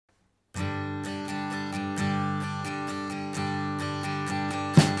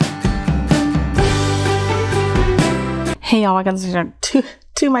Hey y'all, welcome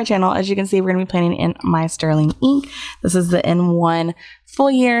to my channel. As you can see, we're going to be planning in my Sterling ink. This is the N1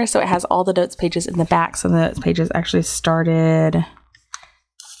 full year, so it has all the notes pages in the back. So the notes pages actually started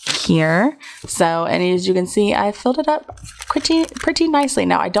here. So, and as you can see, I filled it up pretty nicely.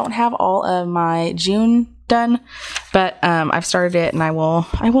 Now, I don't have all of my June done, but I've started it and I will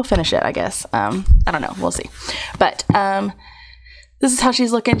finish it, I guess. I don't know, we'll see. But this is how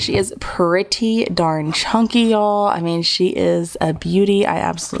she's looking. She is pretty darn chunky, y'all. I mean, she is a beauty. I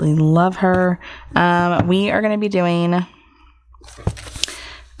absolutely love her. We are going to be doing,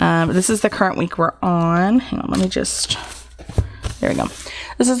 this is the current week we're on. Hang on, let me just, there we go.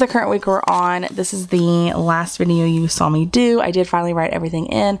 This is the current week we're on. This is the last video you saw me do. I did finally write everything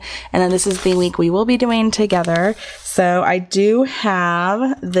in. And then this is the week we will be doing together. So I do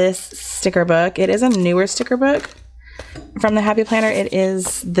have this sticker book. It is a newer sticker book from the Happy Planner. It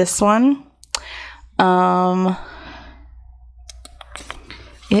is this one.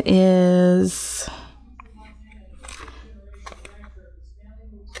 It is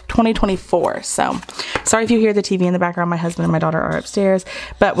 2024. So sorry if you hear the TV in the background. My husband and my daughter are upstairs,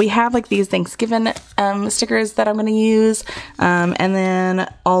 but we have like these Thanksgiving stickers that I'm going to use, and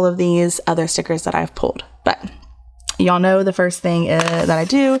then all of these other stickers that I've pulled. But y'all know the first thing that I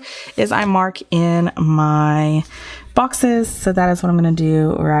do is I mark in my boxes. So that is what I'm going to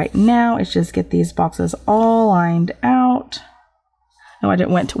do right now, is just get these boxes all lined out. Oh, I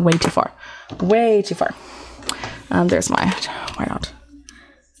went way too far. Way too far. There's my whiteout.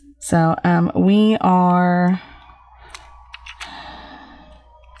 So we are,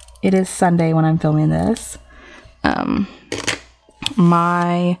 it is Sunday when I'm filming this.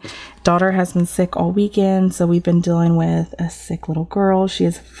 My daughter has been sick all weekend, so we've been dealing with a sick little girl. She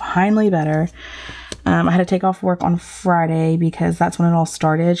is finally better. I had to take off work on Friday because that's when it all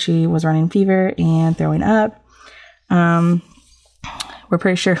started. She was running fever and throwing up. We're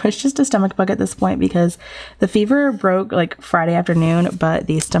pretty sure it's just a stomach bug at this point because the fever broke like Friday afternoon, but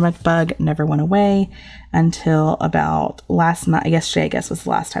the stomach bug never went away until about last night. Yesterday, I guess, was the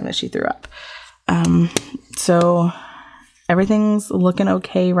last time that she threw up. So everything's looking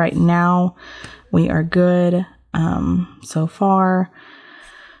okay right now. We are good so far.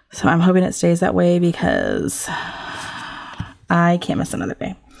 So I'm hoping it stays that way because I can't miss another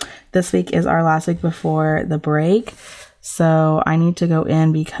day. This week is our last week before the break. So I need to go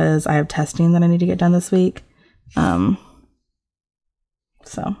in because I have testing that I need to get done this week. So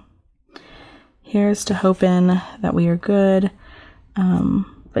here's to hoping that we are good.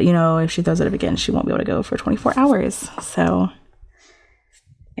 But you know, if she throws it up again, she won't be able to go for 24 hours. So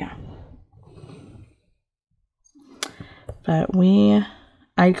yeah. But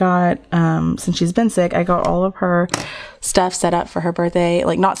I got, since she's been sick, I got all of her stuff set up for her birthday.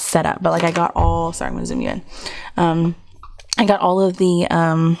 Like, not set up, but like I got all, sorry, I'm going to zoom you in. I got all of the,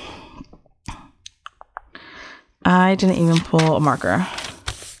 I didn't even pull a marker.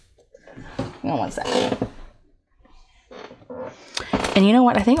 Hang on one second. And you know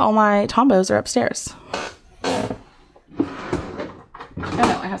what? I think all my Tombos are upstairs. Oh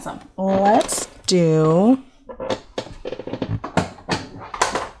no, I have some. Let's do...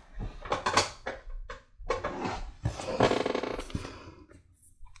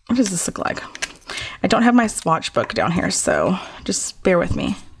 What does this look like? I don't have my swatch book down here, so just bear with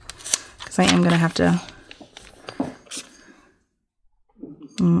me because I am going to have to...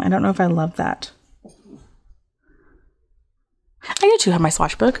 I don't know if I love that. I do too have my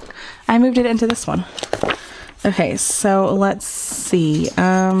swatch book. I moved it into this one. Okay, so let's see.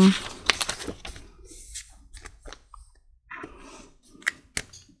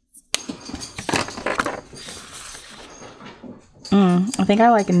 I think I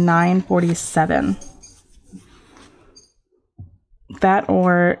like 947. That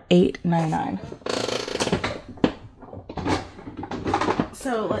or $8.99.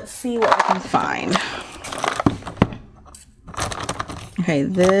 So let's see what I can find. Okay,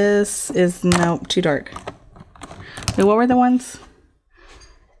 this is, nope, too dark. Wait, what were the ones?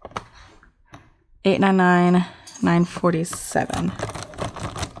 $8.99, 947.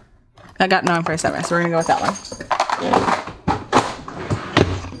 I got 947, so we're gonna go with that one.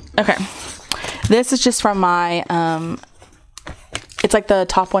 Okay, this is just from my, it's like the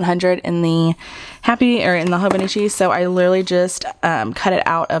top 100 in the Happy, or in the Hobonichi, so I literally just cut it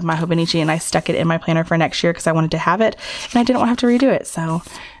out of my Hobonichi and I stuck it in my planner for next year because I wanted to have it and I didn't want to have to redo it. So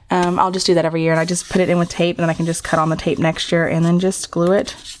I'll just do that every year, and I just put it in with tape, and then I can just cut on the tape next year and then just glue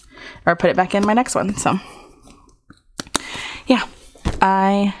it or put it back in my next one. So yeah,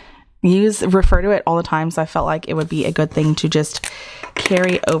 I refer to it all the time, so I felt like it would be a good thing to just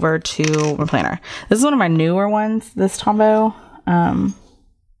carry over to my planner. This is one of my newer ones, this Tombow.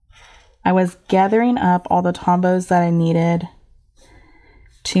 I was gathering up all the Tombows that I needed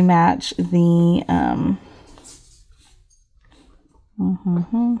to match the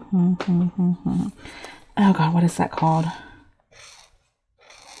oh god, what is that called?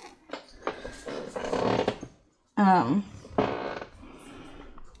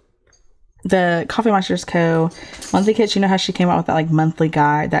 The Coffee Monsters Co. monthly kits. You know how she came out with that like monthly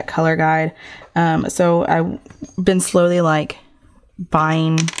guide, that color guide. So I've been slowly like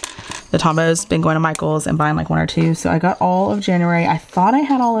buying the Tombows, been going to Michael's and buying like 1 or 2. So I got all of January. I thought I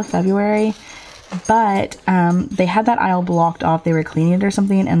had all of February, but they had that aisle blocked off. They were cleaning it or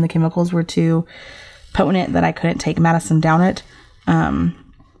something, and the chemicals were too potent that I couldn't take Madison down it.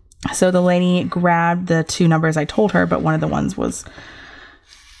 So the lady grabbed the 2 numbers I told her, but one of the ones was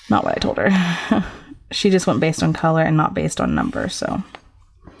not what I told her. She just went based on color and not based on number. So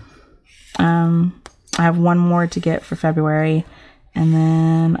I have 1 more to get for February, and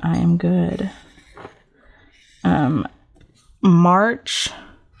then I am good. March,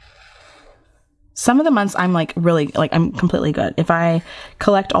 some of the months I'm like really, like I'm completely good. If I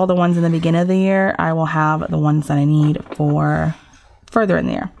collect all the ones in the beginning of the year, I will have the ones that I need for further in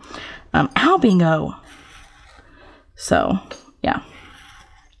the year. Ow, bingo. So yeah.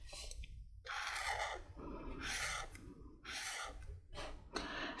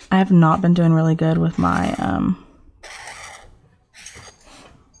 I have not been doing really good with my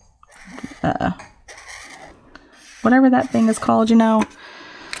whatever that thing is called, you know,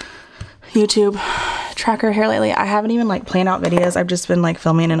 YouTube tracker here lately. I haven't even like planned out videos. I've just been like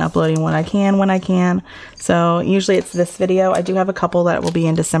filming and uploading when I can. So usually it's this video. I do have a couple that will be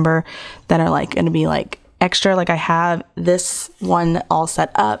in December that are like going to be like extra. Like I have this one all set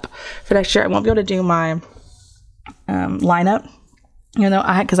up for next year. I won't be able to do my lineup, you know,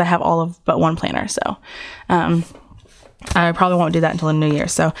 because I have all of but one planner. So I probably won't do that until the new year.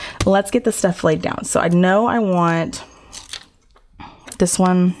 So let's get this stuff laid down. So I know I want this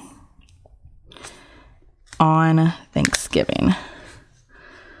one on Thanksgiving.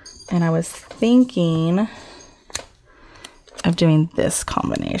 And I was thinking of doing this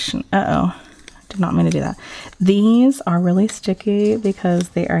combination. Uh-oh. Did not mean to do that. These are really sticky because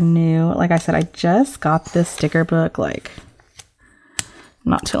they are new. Like I said, I just got this sticker book like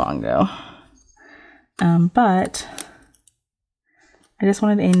not too long ago. But I just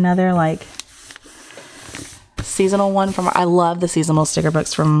wanted another like seasonal one from, I love the seasonal sticker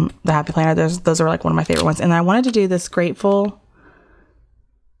books from the Happy Planner. Those are like one of my favorite ones. And I wanted to do this gratitude.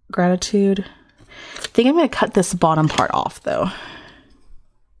 I think I'm going to cut this bottom part off though.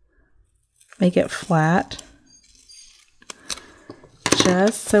 Make it flat.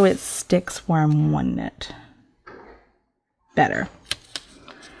 Just so it sticks where I'm wanting it better.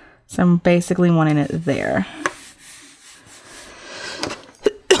 So I'm basically wanting it there.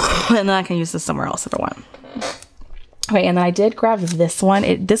 And then I can use this somewhere else if I want. Okay, and then I did grab this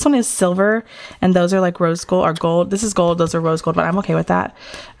one. This one is silver, and those are like rose gold or gold. This is gold, those are rose gold, but I'm okay with that.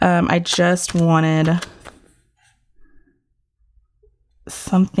 I just wanted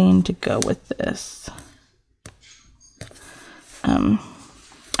something to go with this.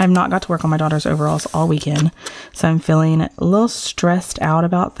 I've not got to work on my daughter's overalls all weekend, so I'm feeling a little stressed out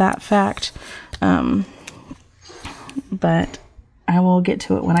about that fact. But I will get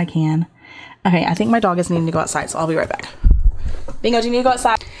to it when I can. Okay, I think my dog is needing to go outside, so I'll be right back. Bingo, do you need to go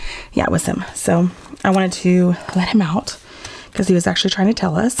outside? Yeah, it was him. So I wanted to let him out because he was actually trying to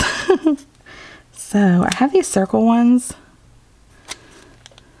tell us. So I have these circle ones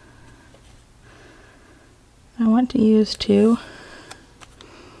I want to use too,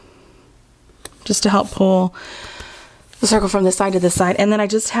 just to help pull the circle from this side to this side. And then I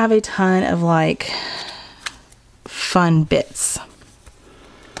just have a ton of like fun bits.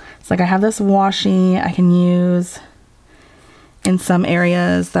 It's like I have this washi I can use in some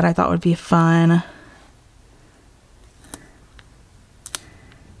areas that I thought would be fun.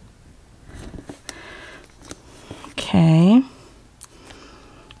 Okay.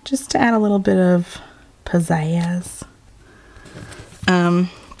 Just to add a little bit of pizzazz. And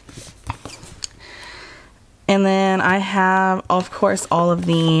then I have, of course, all of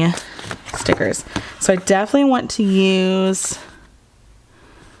the stickers. So I definitely want to use,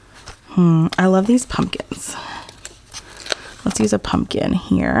 I love these pumpkins. Let's use a pumpkin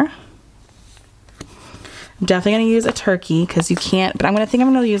here. I'm definitely going to use a turkey because you can't, but I'm going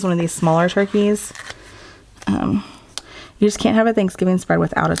to use one of these smaller turkeys. You just can't have a Thanksgiving spread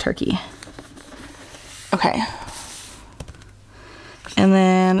without a turkey. Okay. And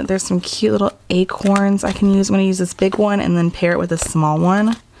then there's some cute little acorns I can use. I'm going to use this big one and then pair it with a small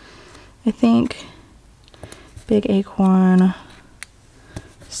one, I think. Big acorn,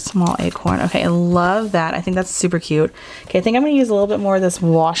 small acorn. Okay, I love that. I think that's super cute. Okay, I think I'm going to use a little bit more of this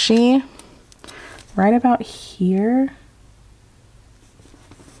washi right about here.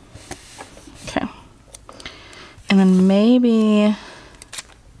 Okay. And then maybe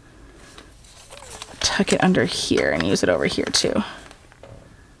tuck it under here and use it over here too.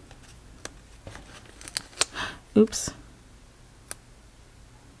 Oops.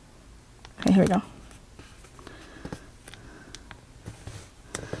 Okay, here we go.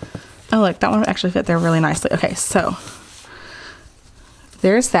 Oh, look, that one actually fit there really nicely. Okay, so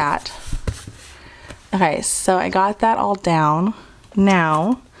there's that. Okay, so I got that all down.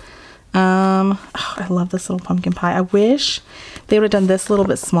 Now, oh, I love this little pumpkin pie. I wish they would have done this a little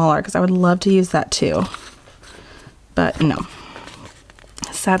bit smaller because I would love to use that too. But no,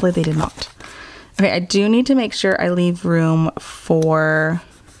 sadly they did not. Okay, I do need to make sure I leave room for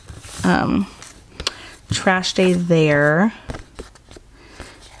trash day there.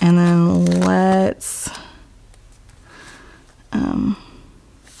 And then let's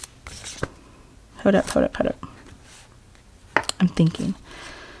hold up. I'm thinking,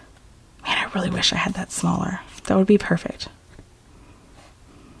 man, I really wish I had that smaller. That would be perfect.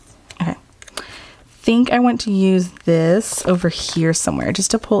 Okay. Think I want to use this over here somewhere just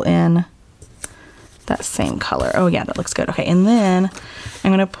to pull in that same color. Oh yeah, that looks good. Okay, and then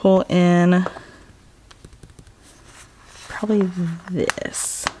I'm gonna pull in probably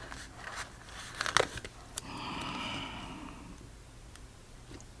this.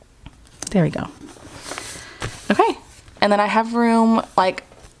 There we go. Okay, and then I have room like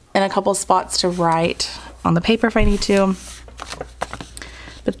in a couple spots to write on the paper if I need to.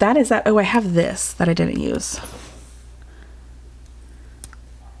 But that is that. Oh, I have this that I didn't use.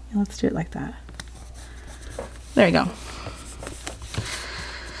 Let's do it like that. There you go.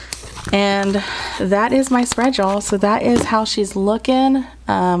 And that is my spread, y'all. So that is how she's looking.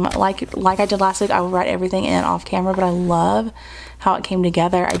 Like I did last week, I will write everything in off camera, but I love how it came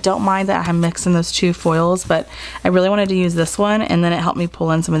together. I don't mind that I'm mixing those two foils, but I really wanted to use this one, and then it helped me pull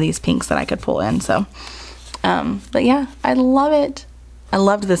in some of these pinks that I could pull in. So, but yeah, I love it. I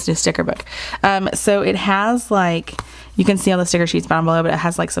loved this new sticker book. So it has like, you can see all the sticker sheets down below, but it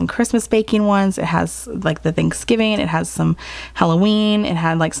has like some Christmas baking ones. It has like the Thanksgiving. It has some Halloween. It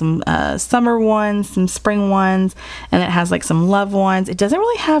had like some summer ones, some spring ones, and it has like some love ones. It doesn't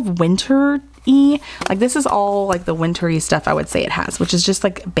really have winter-y. Like this is all like the wintry stuff I would say it has, which is just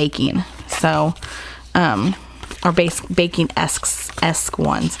like baking. So, or baking-esque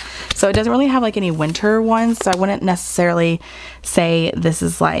ones. So it doesn't really have like any winter ones. So I wouldn't necessarily say this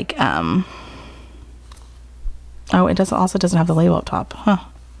is like, oh, it also doesn't have the label up top. Huh.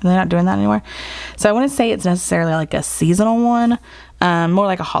 They're not doing that anymore. So I wouldn't say it's necessarily like a seasonal one, more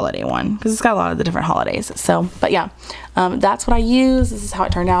like a holiday one, because it's got a lot of the different holidays. So, but yeah, that's what I use. This is how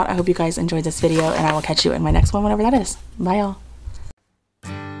it turned out. I hope you guys enjoyed this video, and I will catch you in my next one, whenever that is. Bye, y'all.